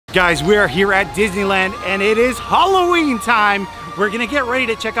Guys, we are here at Disneyland and it is Halloween time. We're gonna get ready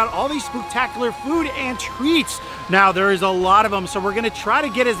to check out all these spooktacular food and treats. Now, there is a lot of them, so we're gonna try to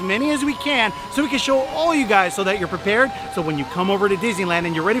get as many as we can so we can show all you guys so that you're prepared. So when you come over to Disneyland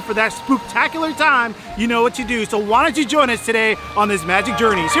and you're ready for that spooktacular time, you know what to do. So why don't you join us today on this magic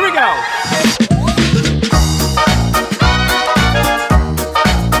journey? Here we go.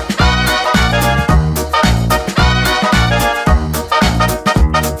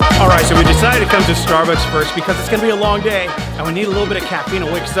 Alright, so we decided to come to Starbucks first because it's gonna be a long day and we need a little bit of caffeine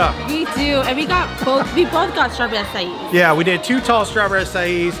to wake us up. We do, and we both got strawberry acai. Yeah, we did 2 tall strawberry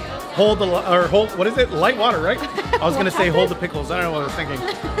acais. What is it? Light water, right? I was gonna say hold the pickles. I don't know what I was thinking.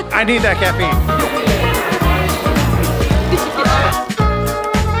 I need that caffeine.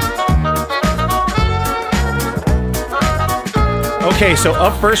 Okay, so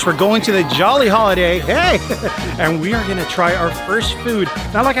up first, we're going to the Jolly Holiday, hey! And we are gonna try our first food.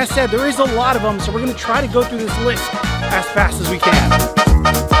 Now, like I said, there is a lot of them, so we're gonna try to go through this list as fast as we can.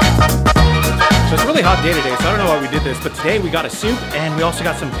 So it's a really hot day today, so I don't know why we did this, but today we got a soup and we also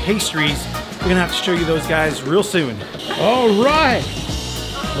got some pastries. We're gonna have to show you those guys real soon. All right!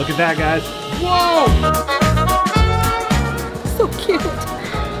 Look at that, guys. Whoa! So cute.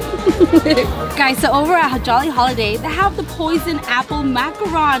 Guys, so over at Jolly Holiday, they have the poison apple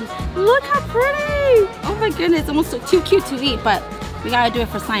macaron. Look how pretty! Oh my goodness, almost too cute to eat, but we gotta do it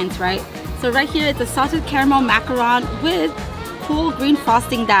for science, right? So right here, it's a salted caramel macaron with cool green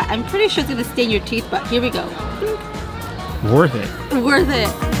frosting that I'm pretty sure is gonna stain your teeth, but here we go. Worth it. Worth it.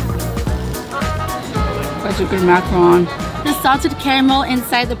 Such a good macaron. The salted caramel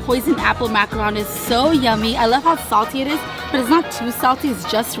inside the poison apple macaron is so yummy. I love how salty it is, but it's not too salty,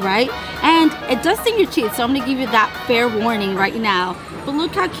 it's just right. And it does sting your teeth, so I'm gonna give you that fair warning right now. But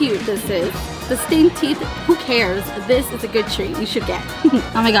look how cute this is. The stained teeth, who cares? This is a good treat you should get.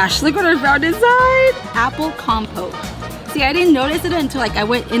 Oh my gosh, look what I found inside. Apple compote. See, I didn't notice it until like I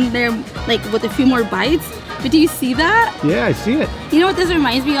went in there like with a few more bites. But do you see that? Yeah, I see it. You know what this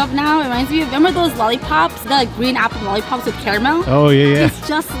reminds me of now? It reminds me of, remember those lollipops? The like, green apple lollipops with caramel? Oh, yeah. It's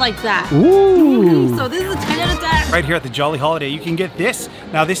just like that. Ooh. So this is a 10 out of 10. Right here at the Jolly Holiday, you can get this.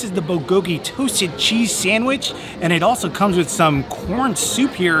 Now, this is the Bulgogi toasted cheese sandwich, and it also comes with some corn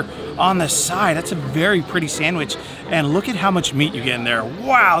soup here on the side. That's a very pretty sandwich. And look at how much meat you get in there.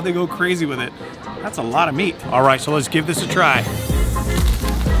 Wow, they go crazy with it. That's a lot of meat. All right, so let's give this a try.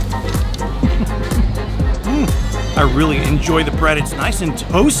 I really enjoy the bread. It's nice and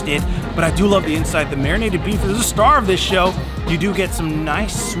toasted, but I do love the inside. The marinated beef is the star of this show. You do get some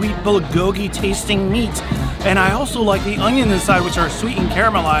nice, sweet bulgogi tasting meat. And I also like the onions inside, which are sweet and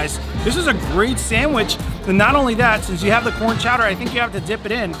caramelized. This is a great sandwich. And not only that, since you have the corn chowder, I think you have to dip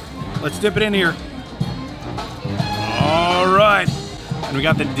it in. Let's dip it in here. All right. And we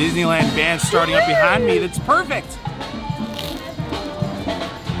got the Disneyland band starting up behind me. That's perfect.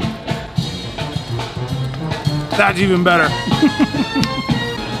 That's even better.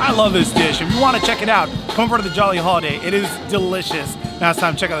 I love this dish. If you want to check it out, come over to the Jolly Holiday. It is delicious. Now it's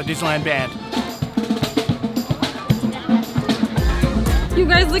time to check out the Disneyland band. You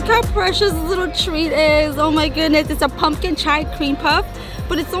guys, look how precious this little treat is. Oh my goodness, it's a pumpkin chai cream puff,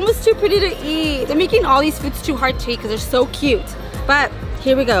 but it's almost too pretty to eat. They're making all these foods too hard to eat because they're so cute. But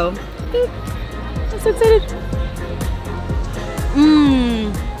here we go. I'm so excited.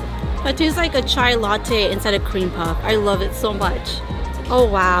 It tastes like a chai latte inside a cream puff. I love it so much. Oh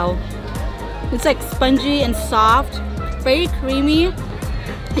wow. It's like spongy and soft, very creamy.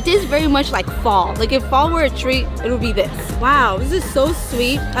 It tastes very much like fall. Like if fall were a treat, it would be this. Wow, this is so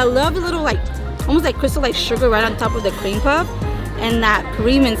sweet. I love the little like, almost like crystallized sugar right on top of the cream puff. And that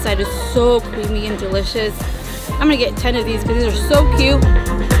cream inside is so creamy and delicious. I'm gonna get 10 of these because these are so cute.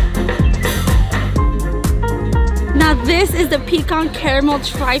 Now this is the Pecan Caramel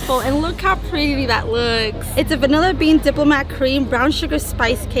Trifle, and look how pretty that looks. It's a vanilla bean diplomat cream, brown sugar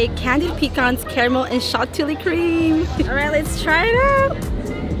spice cake, candied pecans, caramel, and chantilly cream. All right, let's try it out.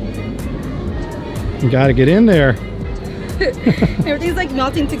 You gotta get in there. Everything's like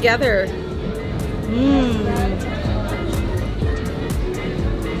melting together.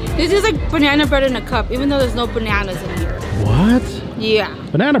 This is like banana bread in a cup, even though there's no bananas in here. What? Yeah.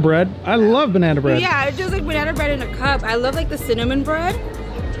 Banana bread? I love banana bread. Yeah, it's just like banana bread in a cup. I love like the cinnamon bread.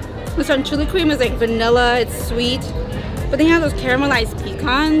 The chantilly cream is like vanilla, it's sweet. But then you have those caramelized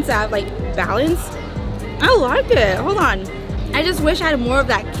pecans that like balance. I like it. Hold on. I just wish I had more of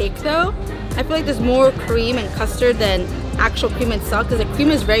that cake though. I feel like there's more cream and custard than actual cream itself because the cream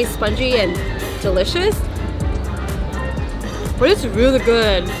is very spongy and delicious. But it's really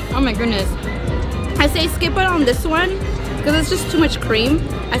good. Oh my goodness. I say skip it on this one because it's just too much cream.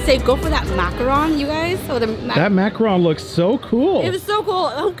 I say go for that macaron, you guys. So that macaron looks so cool. It was so cool.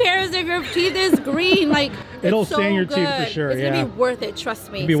 Who cares if your teeth is green? Like, it'll so stain your good. teeth for sure. It's gonna be worth it.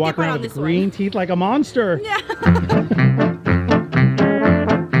 Trust me. You'll be walking around with green teeth like a monster. Yeah.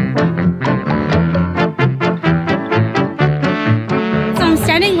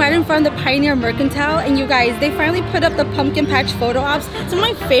 Standing right in front of the Pioneer Mercantile, and you guys, they finally put up the pumpkin patch photo ops. Some of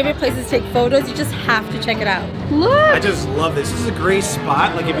my favorite places to take photos. You just have to check it out. Look! I just love this. This is a great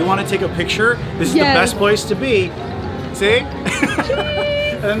spot. Like if you want to take a picture, this is the best place to be. See?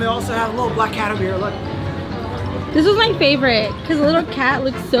 And then they also have a little black cat over here. Look. This was my favorite because the little cat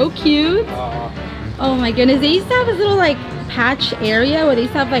looks so cute. Oh my goodness! They used to have this little like patch area where they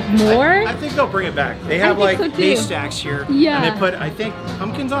used to have like more. I think they'll bring it back. They have like haystacks here. Yeah. And they put, I think,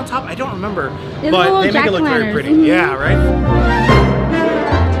 pumpkins on top. I don't remember. It's but they make it look very pretty. Mm-hmm. Yeah, right?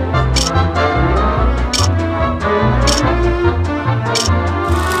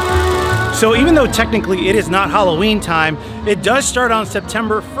 So even though technically it is not Halloween time, it does start on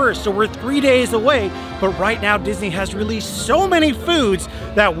September 1st, so we're 3 days away. But right now Disney has released so many foods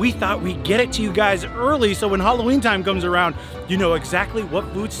that we thought we'd get it to you guys early, so when Halloween time comes around, you know exactly what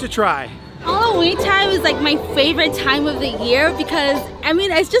foods to try. Halloween time is like my favorite time of the year because, I mean,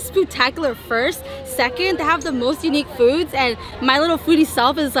 it's just spooktacular first. Second, they have the most unique foods, and my little foodie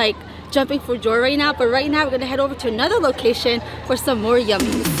self is like jumping for joy right now. But right now we're gonna head over to another location for some more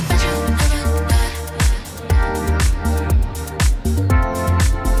yummies.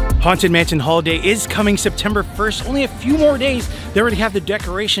 Haunted Mansion Holiday is coming September 1st, only a few more days. They already have the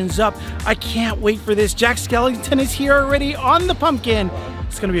decorations up. I can't wait for this. Jack Skellington is here already on the pumpkin.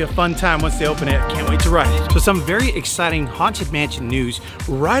 It's gonna be a fun time once they open it. I can't wait to ride it. So some very exciting Haunted Mansion news.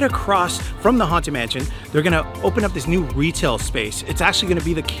 Right across from the Haunted Mansion, they're gonna open up this new retail space. It's actually gonna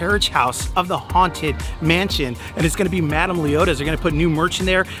be the carriage house of the Haunted Mansion, and it's gonna be Madame Leota's. They're gonna put new merch in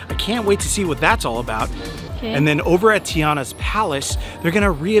there. I can't wait to see what that's all about. Okay. And then over at Tiana's Palace, they're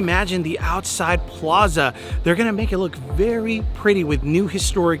gonna reimagine the outside plaza. They're gonna make it look very pretty with new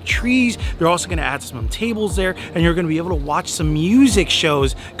historic trees. They're also gonna add some tables there, and you're gonna be able to watch some music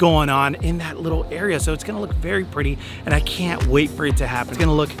shows going on in that little area. So it's gonna look very pretty, and I can't wait for it to happen. It's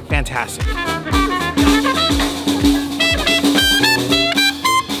gonna look fantastic.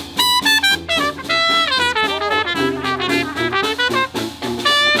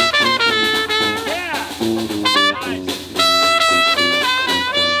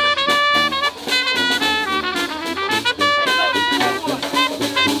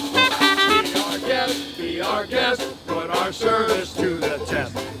 Service to the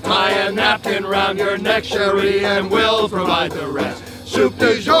test. Tie a napkin round your neck, Sherry, and we'll provide the rest. Soup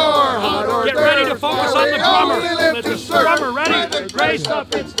du jour, hot hors d'oeuvre. Get ready to focus on the drummer. Let the drummer ready. Great stuff,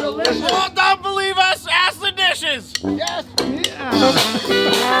 it's delicious. Oh, don't believe us? Ask the dishes. Yes.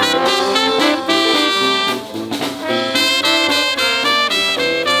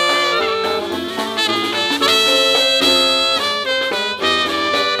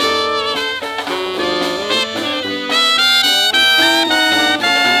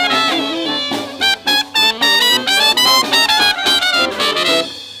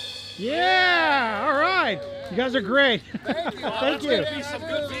 You guys are great. Thank you.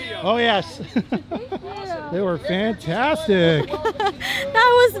 Oh yes. They were fantastic.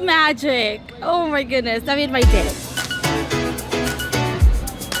 That was magic. Oh my goodness, that made my day.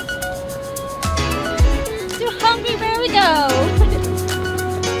 Too hungry, where we go?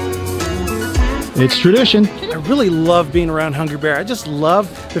 It's tradition. I really love being around Hungry Bear. I just love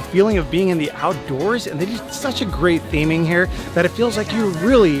the feeling of being in the outdoors, and they do such a great theming here that it feels like you're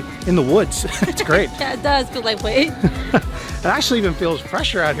really in the woods. It's great. Yeah, it does feel like weight. It actually even feels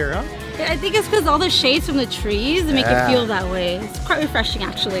fresher out here, huh? Yeah, I think it's because all the shades from the trees make it feel that way. It's quite refreshing,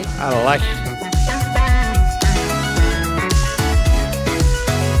 actually. I like it.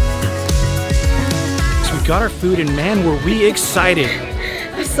 So we got our food, and man, were we excited.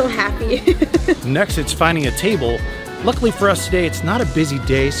 I'm so happy. Next, it's finding a table. Luckily for us today, it's not a busy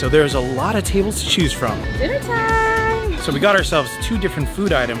day, so there's a lot of tables to choose from. Dinner time! So we got ourselves 2 different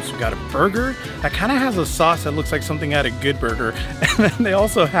food items. We got a burger that kind of has a sauce that looks like something at a Good Burger. And then they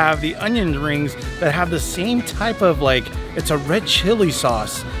also have the onion rings that have the same type of, like, it's a red chili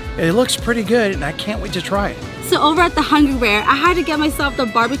sauce. It looks pretty good, and I can't wait to try it. So over at the Hungry Bear, I had to get myself the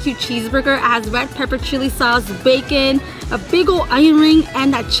barbecue cheeseburger. It has red pepper chili sauce, bacon, a big old onion ring,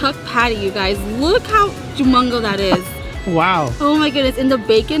 and that chuck patty, you guys. Look how jumungo that is. Wow. Oh my goodness, and the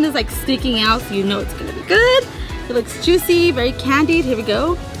bacon is like sticking out, so you know it's gonna be good. It looks juicy, very candied. Here we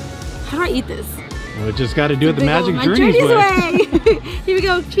go. How do I eat this? Well, just got to do it the magic my Journey's way. Here we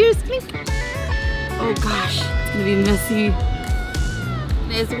go. Cheers. Oh gosh, it's gonna be messy.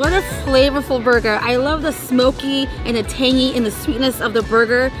 What a flavorful burger. I love the smoky and the tangy and the sweetness of the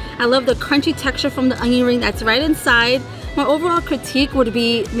burger. I love the crunchy texture from the onion ring that's right inside. My overall critique would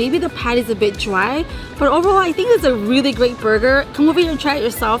be maybe the patty's a bit dry, but overall I think it's a really great burger. Come over here and try it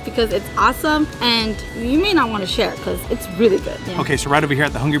yourself because it's awesome, and you may not want to share it because it's really good. Yeah. Okay, so right over here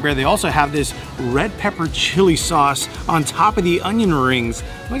at the Hungry Bear, they also have this red pepper chili sauce on top of the onion rings.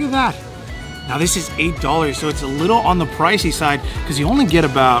 Look at that. Now this is $8, so it's a little on the pricey side because you only get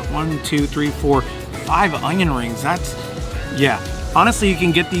about 1, 2, 3, 4, 5 onion rings. That's, yeah. Honestly, you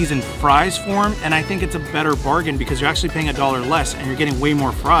can get these in fries form, and I think it's a better bargain because you're actually paying $1 less and you're getting way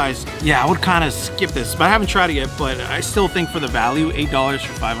more fries. Yeah, I would kind of skip this, but I haven't tried it yet, but I still think for the value, $8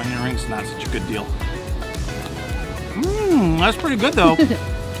 for 5 onion rings is not such a good deal. That's pretty good though.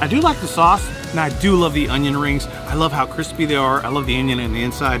 I do like the sauce, and I do love the onion rings. I love how crispy they are. I love the onion on the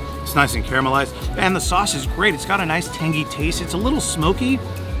inside. It's nice and caramelized. And the sauce is great. It's got a nice tangy taste. It's a little smoky,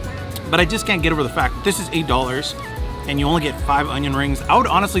 but I just can't get over the fact that this is $8 and you only get 5 onion rings. I would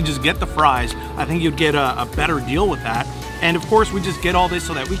honestly just get the fries. I think you'd get a better deal with that. And of course, we just get all this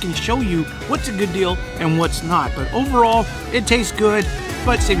so that we can show you what's a good deal and what's not. But overall, it tastes good,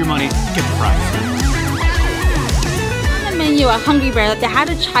 but save your money, get the fries. Menu at Hungry Bear, they had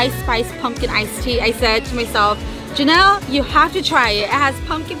a chai spice pumpkin iced tea. I said to myself, Janelle, you have to try it. It has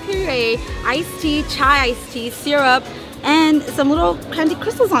pumpkin puree, iced tea, chai iced tea, syrup, and some little candy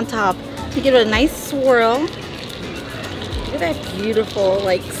crystals on top to give it a nice swirl. Look at that beautiful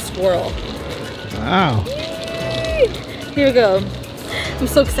like swirl. Wow. Here we go. I'm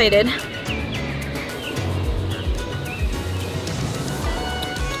so excited.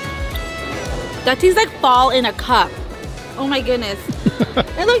 That tastes like fall in a cup. Oh my goodness.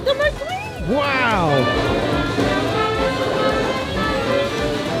 And look, they're like green. Wow.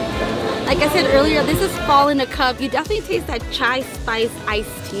 Like I said earlier, this is fall in a cup. You definitely taste that chai spice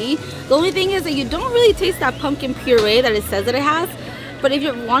iced tea. The only thing is that you don't really taste that pumpkin puree that it says that it has. But if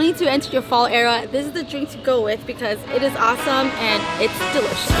you're wanting to enter your fall era, this is the drink to go with because it is awesome and it's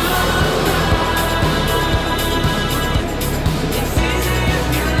delicious.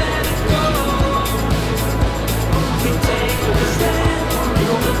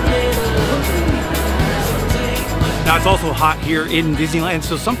 Now it's also hot here in Disneyland,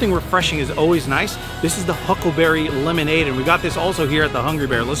 so something refreshing is always nice. This is the Huckleberry Lemonade, and we got this also here at the Hungry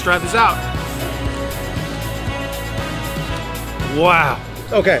Bear. Let's try this out. Wow.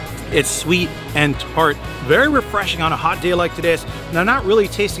 Okay. It's sweet and tart. Very refreshing on a hot day like this. Now, not really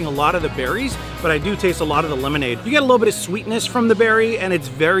tasting a lot of the berries, but I do taste a lot of the lemonade. You get a little bit of sweetness from the berry, and it's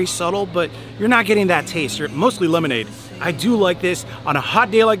very subtle, but you're not getting that taste. You're mostly lemonade. I do like this on a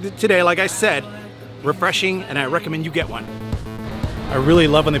hot day like today, like I said. Refreshing, and I recommend you get one. I really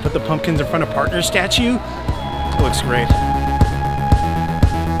love when they put the pumpkins in front of Partner's statue. It looks great.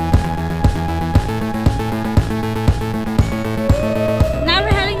 Now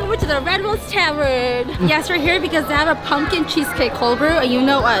we're heading over to the Red Rose Tavern. Yes, we're here because they have a pumpkin cheesecake cold brew, and you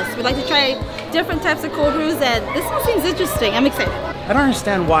know us. We like to try different types of cold brews, and this one seems interesting. I'm excited. I don't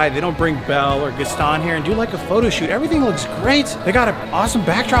understand why they don't bring Belle or Gaston here and do like a photo shoot. Everything looks great. They got an awesome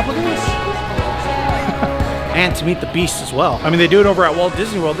backdrop. Look at this. And to meet the beast as well. I mean, they do it over at Walt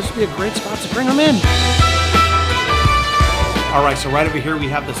Disney World. This would be a great spot to bring them in. All right, so right over here we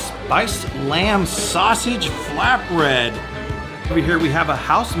have the spiced lamb sausage flatbread. Over here we have a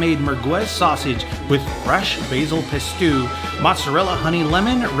house-made merguez sausage with fresh basil pesto, mozzarella honey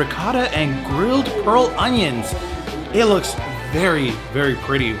lemon, ricotta, and grilled pearl onions. It looks very, very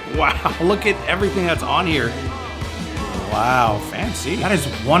pretty. Wow, look at everything that's on here. Wow, fancy. That is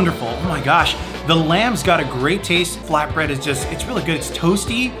wonderful. Oh my gosh. The lamb's got a great taste. Flatbread is just, it's really good. It's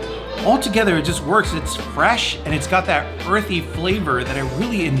toasty. Altogether, it just works. It's fresh and it's got that earthy flavor that I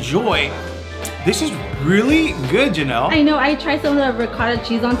really enjoy. This is really good, Janelle. I know, I tried some of the ricotta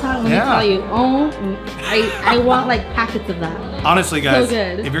cheese on top. Let me tell you, I want like packets of that. Honestly, guys, so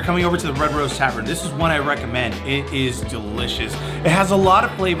good. If you're coming over to the Red Rose Tavern, this is one I recommend. It is delicious. It has a lot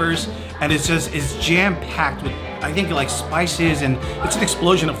of flavors and it's jam-packed with, I think, like spices, and it's an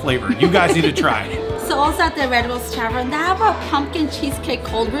explosion of flavor. You guys need to try. So also at the Red Rose Tavern, they have a pumpkin cheesecake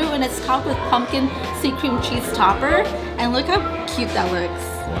cold brew, and it's topped with pumpkin sea cream cheese topper. And look how cute that looks.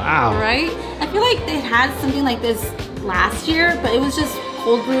 Wow. Right? I feel like they had something like this last year, but it was just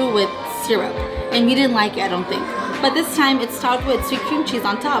cold brew with syrup. And we didn't like it, I don't think. But this time it's topped with sweet cream cheese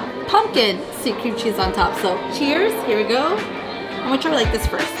on top. Pumpkin sweet cream cheese on top. So cheers, here we go. I'm gonna try like this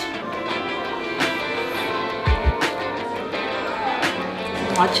first.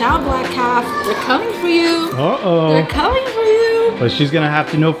 Watch out, Black Calf. They're coming for you. Uh-oh. They're coming for you. But she's gonna have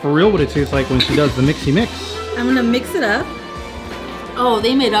to know for real what it tastes like when she does the mixy mix. I'm gonna mix it up. Oh,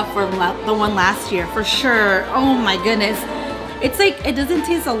 they made up for the one last year, for sure. Oh my goodness. It's like, it doesn't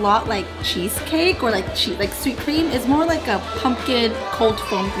taste a lot like cheesecake or like sweet cream. It's more like a pumpkin cold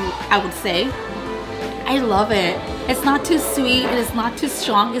foam brew, I would say. I love it. It's not too sweet, it is not too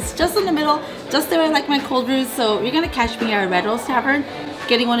strong. It's just in the middle, just the way I like my cold brews. So you're gonna catch me at Red Rose Tavern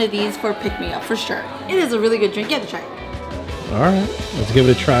getting one of these for a pick-me-up, for sure. It is a really good drink. You have to try it. All right, let's give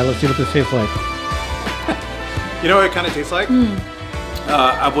it a try. Let's see what this tastes like. You know what it kind of tastes like?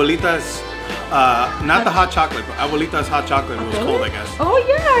 Abuelita's, not the hot chocolate, but Abuelita's hot chocolate. It was cold, I guess. Oh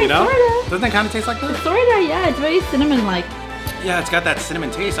yeah, you know? Sorta. Doesn't it kind of taste like that? Sorta, yeah. It's very cinnamon-like. Yeah, it's got that cinnamon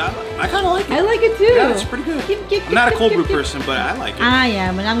taste. I kind of like it. I like it too. Yeah, it's pretty good. I'm not a cold brew person, but I like it. I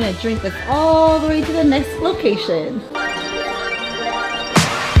am, and I'm gonna drink this all the way to the next location.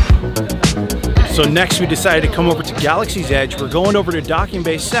 So next we decided to come over to Galaxy's Edge. We're going over to Docking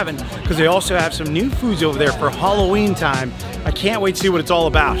Bay 7 because they also have some new foods over there for Halloween time. I can't wait to see what it's all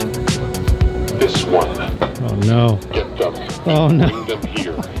about. This one. Oh no. Get them. Oh no. Bring them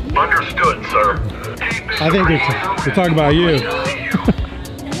here. Understood, sir. I think they're talking about you.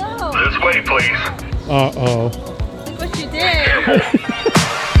 No. This way, please. Uh-oh. Look what you did.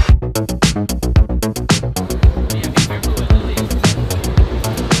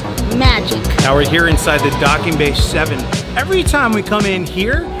 Magic. Now we're here inside the Docking Bay 7. Every time we come in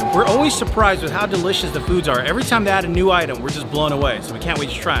here, we're always surprised with how delicious the foods are. Every time they add a new item, we're just blown away. So we can't wait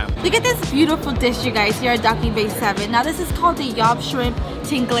to try them. Look at this beautiful dish, you guys, here at Docking Bay 7. Now this is called the Yobshrimp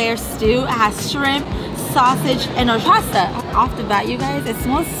Tiingular stew. It has shrimp, sausage, and horchata. Off the bat, you guys, it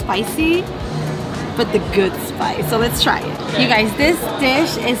smells spicy, but the good spice. So let's try it. You guys, this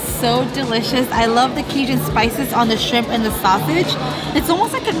dish is so delicious. I love the Cajun spices on the shrimp and the sausage. It's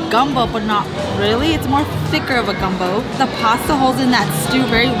almost like a gumbo, but not really. It's more thicker of a gumbo. The pasta holds in that stew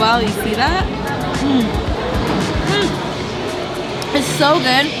very well. You see that? It's so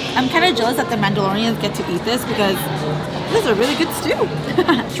good. I'm kind of jealous that the Mandalorians get to eat this because this is a really good stew.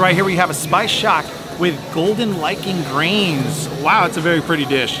 So right here we have a spice shaak with golden lichen grains. Wow, it's a very pretty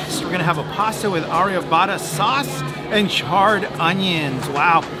dish. So we're gonna have a pasta with arrabbiata sauce and charred onions.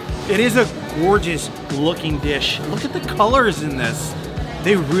 Wow, it is a gorgeous looking dish. Look at the colors in this.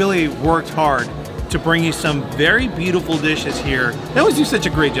 They really worked hard to bring you some very beautiful dishes here. They always do such a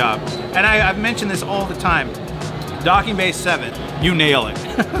great job. And I've mentioned this all the time. Docking Bay 7, you nail it.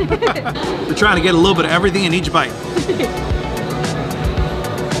 We're trying to get a little bit of everything in each bite.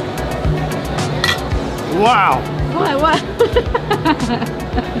 Wow. What?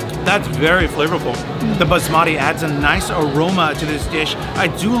 That's very flavorful. The basmati adds a nice aroma to this dish. I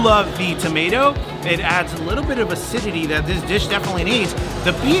do love the tomato. It adds a little bit of acidity that this dish definitely needs.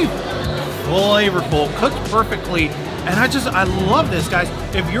 The beef, flavorful, cooked perfectly. And I love this, guys.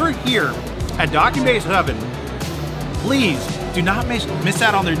 If you're here at Docking Bay 7, please do not miss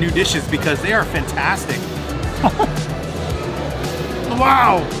out on their new dishes because they are fantastic.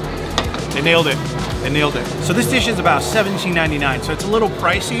 Wow. They nailed it. They nailed it. So this dish is about $17.99, so it's a little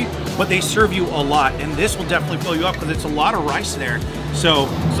pricey, but they serve you a lot, and this will definitely fill you up because it's a lot of rice there. So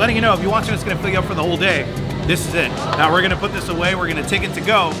just letting you know, if you want something that's gonna fill you up for the whole day, this is it. Now we're gonna put this away, we're gonna take it to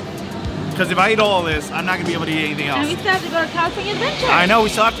go, because if I eat all of this, I'm not gonna be able to eat anything else. And we still have to go to California Adventure. I know, we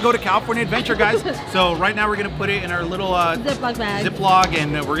still have to go to California Adventure, guys. So right now we're gonna put it in our little Ziploc bag. Ziploc,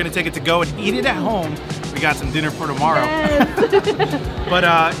 and we're gonna take it to go and eat it at home. We got some dinner for tomorrow. Yes. But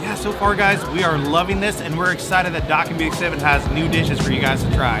yeah, so far guys, we are loving this and we're excited that Docking Bay 7 has new dishes for you guys to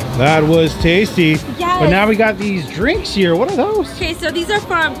try. That was tasty. Yes. But now we got these drinks here. What are those? Okay, so these are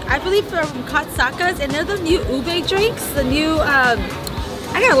from, I believe from Katsakas, and they're the new ube drinks. The new, I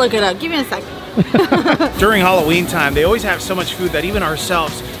gotta look it up. Give me a second. During Halloween time, they always have so much food that even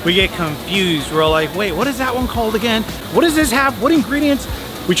ourselves, we get confused. We're all like, wait, what is that one called again? What does this have? What ingredients?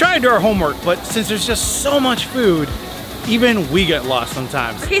 We try to do our homework, but since there's just so much food, even we get lost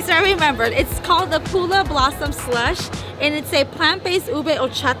sometimes. Okay, so I remembered. It's called the Poola Blosson slush, and it's a plant-based ube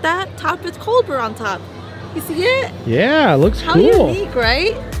horchata topped with cold brew on top. You see it? Yeah, it looks How cool. unique,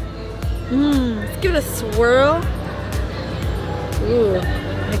 right? Let's give it a swirl. Ooh,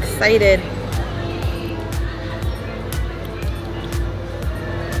 I'm excited.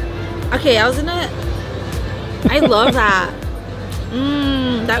 Okay, I love that.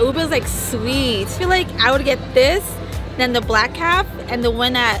 That ube is like sweet. I feel like I would get this, then the black half, and the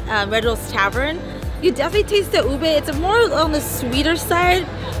one at Red Rose Tavern. You definitely taste the ube. It's more on the sweeter side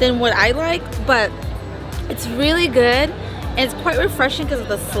than what I like, but it's really good. And it's quite refreshing because of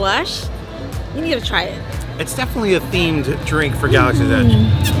the slush. You need to try it. It's definitely a themed drink for Galaxy's Edge.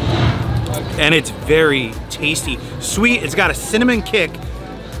 And it's very tasty. Sweet, it's got a cinnamon kick.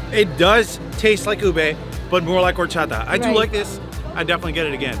 It does taste like ube, but more like horchata. I do like this. I definitely get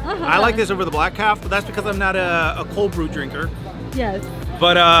it again. I like this over the black calf, but that's because I'm not a cold brew drinker. Yes.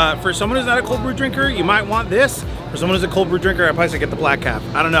 But for someone who's not a cold brew drinker, you might want this. For someone who's a cold brew drinker, I probably say get the black calf.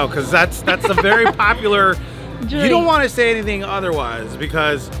 I don't know, because that's a very popular drink. You don't want to say anything otherwise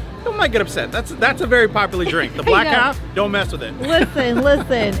because you might get upset. That's a very popular drink. The black calf, don't mess with it.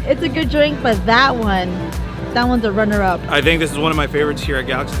 Listen, it's a good drink, but that one's a runner-up. I think this is one of my favorites here at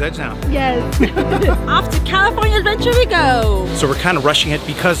Galaxy's Edge now. Yes. Off to California Adventure we go. So we're kind of rushing it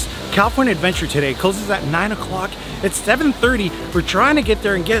because California Adventure today closes at 9 o'clock. It's 7:30. We're trying to get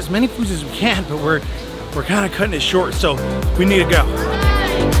there and get as many foods as we can, but we're kind of cutting it short, so we need to go.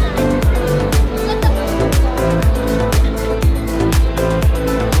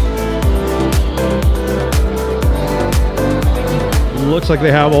 Looks like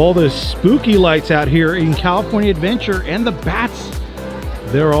they have all the spooky lights out here in California Adventure, and the bats,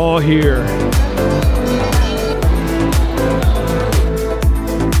 they're all here.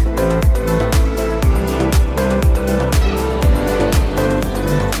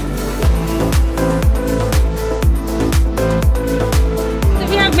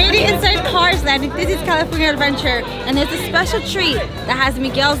 This is California Adventure, and there's a special treat that has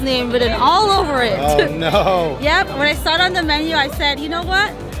Miguel's name written all over it. Oh no. Yep, when I saw it on the menu, I said, you know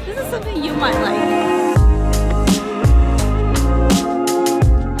what? This is something you might like.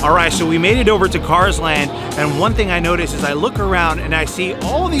 All right, so we made it over to Cars Land, and one thing I noticed is I look around and I see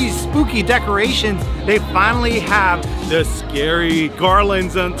all these spooky decorations. They finally have the scary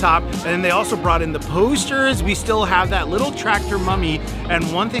garlands on top, and then they also brought in the posters. We still have that little tractor mummy,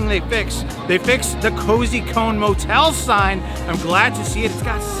 and one thing they fixed the Cozy Cone Motel sign. I'm glad to see it. It's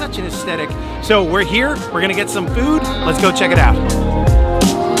got such an aesthetic. So we're here, we're gonna get some food. Let's go check it out.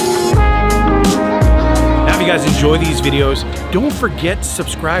 If you guys enjoy these videos, don't forget to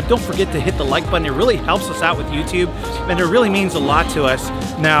subscribe. Don't forget to hit the like button. It really helps us out with YouTube, and it really means a lot to us.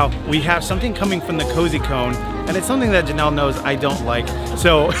 Now, we have something coming from the Cozy Cone, and it's something that Janelle knows I don't like.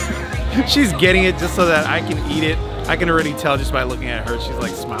 So she's getting it just so that I can eat it. I can already tell just by looking at her. She's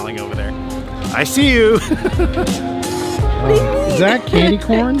like smiling over there. I see you. Is that candy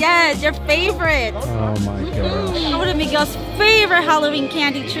corn? Yes, your favorite. Oh my gosh. One of Miguel's favorite Halloween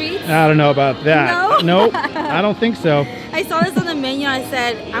candy treats. I don't know about that. No? Nope, I don't think so. I saw this on the menu. I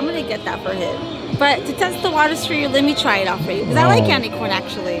said, I'm gonna get that for him. But to test the waters for you, let me try it out for you. Because I like candy corn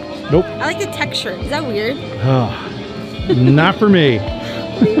actually. Nope. I like the texture. Is that weird? Oh, not for me.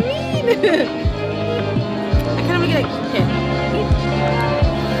 What do you mean? I kind of get like, okay.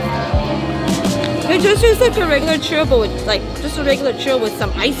 It just tastes like a regular churro, but with like just a regular churro with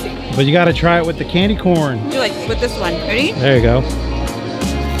some icing. But you gotta try it with the candy corn. Do like with this one. Ready? There you go.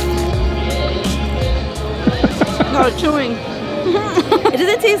 No, chewing. It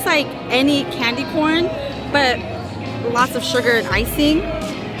doesn't taste like any candy corn, but lots of sugar and icing.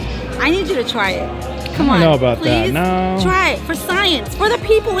 I need you to try it. Come on. I don't know about please. that. No. Try it for science, for the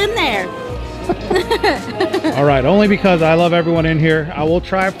people in there. All right, only because I love everyone in here. I will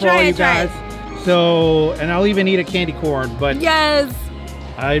try it for all you guys. So, and I'll even eat a candy corn, but yes,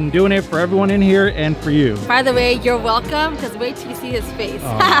 I'm doing it for everyone in here and for you. By the way, you're welcome, because wait till you see his face.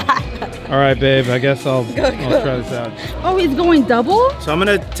 Oh. All right, babe, I guess I'll try this out. Oh, he's going double? So I'm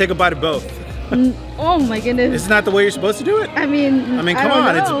gonna take a bite of both. Oh my goodness. Isn't that the way you're supposed to do it? I mean, come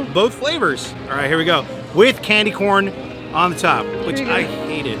on, it's both flavors. All right, here we go. With candy corn on the top, which I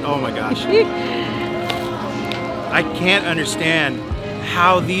hate it. Oh my gosh. I can't understand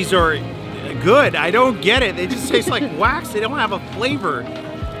how these are good. I don't get it. They just taste like wax. They don't have a flavor.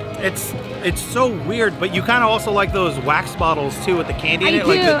 It's so weird, but you kind of also like those wax bottles too with the candy in it. I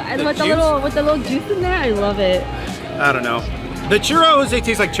do, and with the little juice in there. I love it. I don't know. The churros, they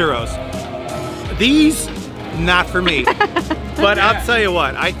taste like churros. These, not for me. But I'll tell you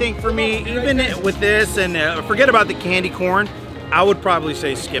what, I think for me, even with this, and forget about the candy corn, I would probably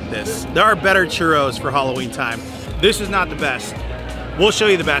say skip this. There are better churros for Halloween time. This is not the best. We'll show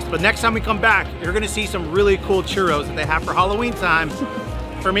you the best, but next time we come back, you're gonna see some really cool churros that they have for Halloween time.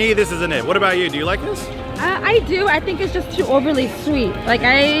 For me, this isn't it. What about you? Do you like this? I do. I think it's just too overly sweet. Like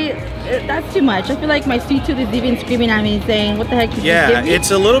that's too much. I feel like my sweet tooth is even screaming at me saying, what the heck did you give me? It's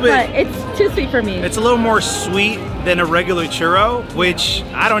a little bit... But it's too sweet for me. It's a little more sweet than a regular churro, which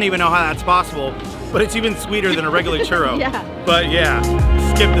I don't even know how that's possible, but it's even sweeter than a regular churro. Yeah. But yeah,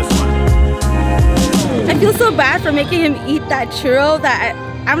 skip this one. I feel so bad for making him eat that churro that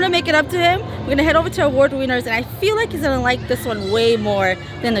I'm gonna make it up to him. We're gonna head over to award winners, and I feel like he's gonna like this one way more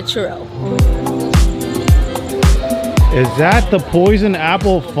than the churro. Is that the poison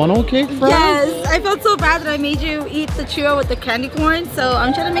apple funnel cake fries? Yes, I felt so bad that I made you eat the churro with the candy corn, so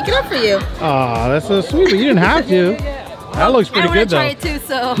I'm trying to make it up for you. Aw, that's so sweet, but you didn't have to. That looks pretty good though. I want to try it too,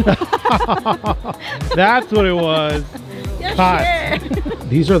 so. That's what it was. Yeah, sure.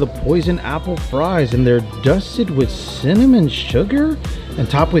 These are the poison apple fries, and they're dusted with cinnamon sugar and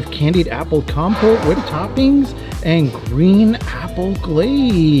topped with candied apple compote with toppings and green apple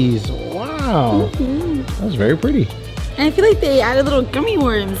glaze. Wow, that's very pretty. And I feel like they added little gummy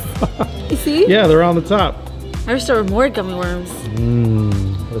worms. You see? Yeah, they're on the top. I wish there were more gummy worms.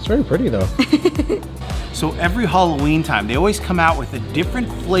 That's very pretty though. So every Halloween time, they always come out with a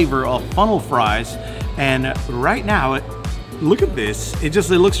different flavor of funnel fries. And right now, look at this. It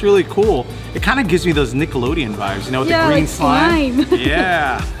looks really cool. It kind of gives me those Nickelodeon vibes, you know, with the green like slime.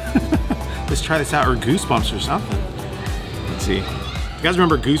 Yeah. Let's try this out, or Goosebumps or something. Let's see. You guys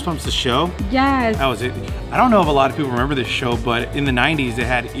remember Goosebumps, the show? Yes. That was it. I don't know if a lot of people remember this show, but in the 90s, they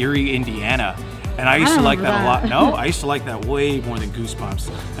had Erie, Indiana. And I used to like that a lot. No, I used to like that way more than Goosebumps.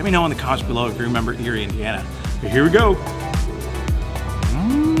 Let me know in the comments below if you remember Erie, Indiana. But here we go.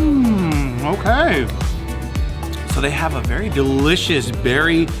 Okay. So they have a very delicious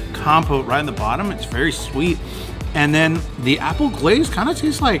berry compote right in the bottom. It's very sweet. And then the apple glaze kind of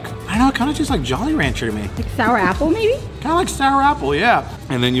tastes like, I don't know, it kind of tastes like Jolly Rancher to me. Like sour apple, maybe? Kind of like sour apple, yeah.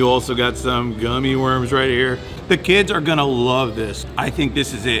 And then you also got some gummy worms right here. The kids are gonna love this. I think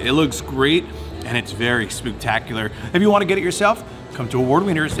this is it. It looks great, and it's very spooktacular. If you want to get it yourself, come to Award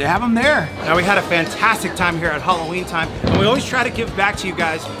Winners. They have them there. Now, we had a fantastic time here at Halloween Time, and we always try to give back to you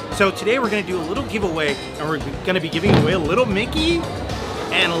guys. So today we're gonna do a little giveaway, and we're gonna be giving away a little Mickey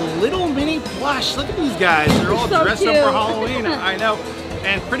and a little Minnie plush. Look at these guys. They're all so dressed cute. up for Halloween. I know.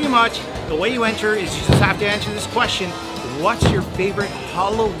 And pretty much the way you enter is you just have to answer this question. What's your favorite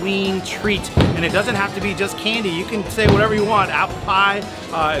Halloween treat? And it doesn't have to be just candy. You can say whatever you want. Apple pie.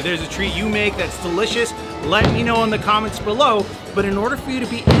 If there's a treat you make that's delicious, let me know in the comments below. But in order for you to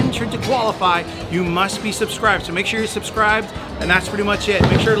be entered to qualify, you must be subscribed. So make sure you're subscribed, and that's pretty much it.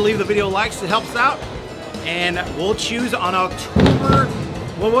 Make sure to leave the video likes. It helps out. And we'll choose on October,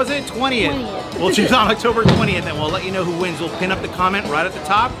 what was it? 20th. We'll choose on October 20th, and we'll let you know who wins. We'll pin up the comment right at the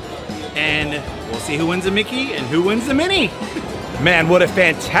top, and we'll see who wins the Mickey and who wins the Minnie. Man, what a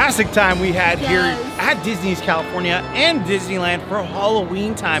fantastic time we had here at Disney's California and Disneyland for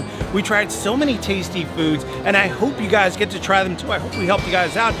Halloween time. We tried so many tasty foods, and I hope you guys get to try them too. I hope we helped you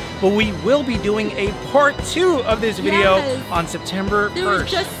guys out, but we will be doing a part 2 of this video on September 1st. There was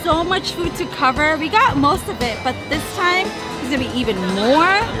just so much food to cover. We got most of it, but this time it's gonna be even more.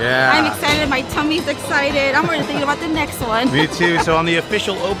 Yeah. I'm excited, my tummy's excited. I'm already thinking about the next one. Me too. So on the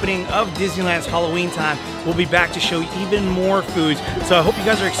official opening of Disneyland's Halloween Time, we'll be back to show you even more foods. So I hope you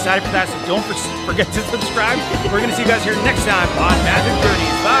guys are excited for that. So don't forget to subscribe. We're gonna see you guys here next time on Magic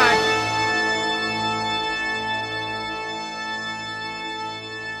Journeys. Bye.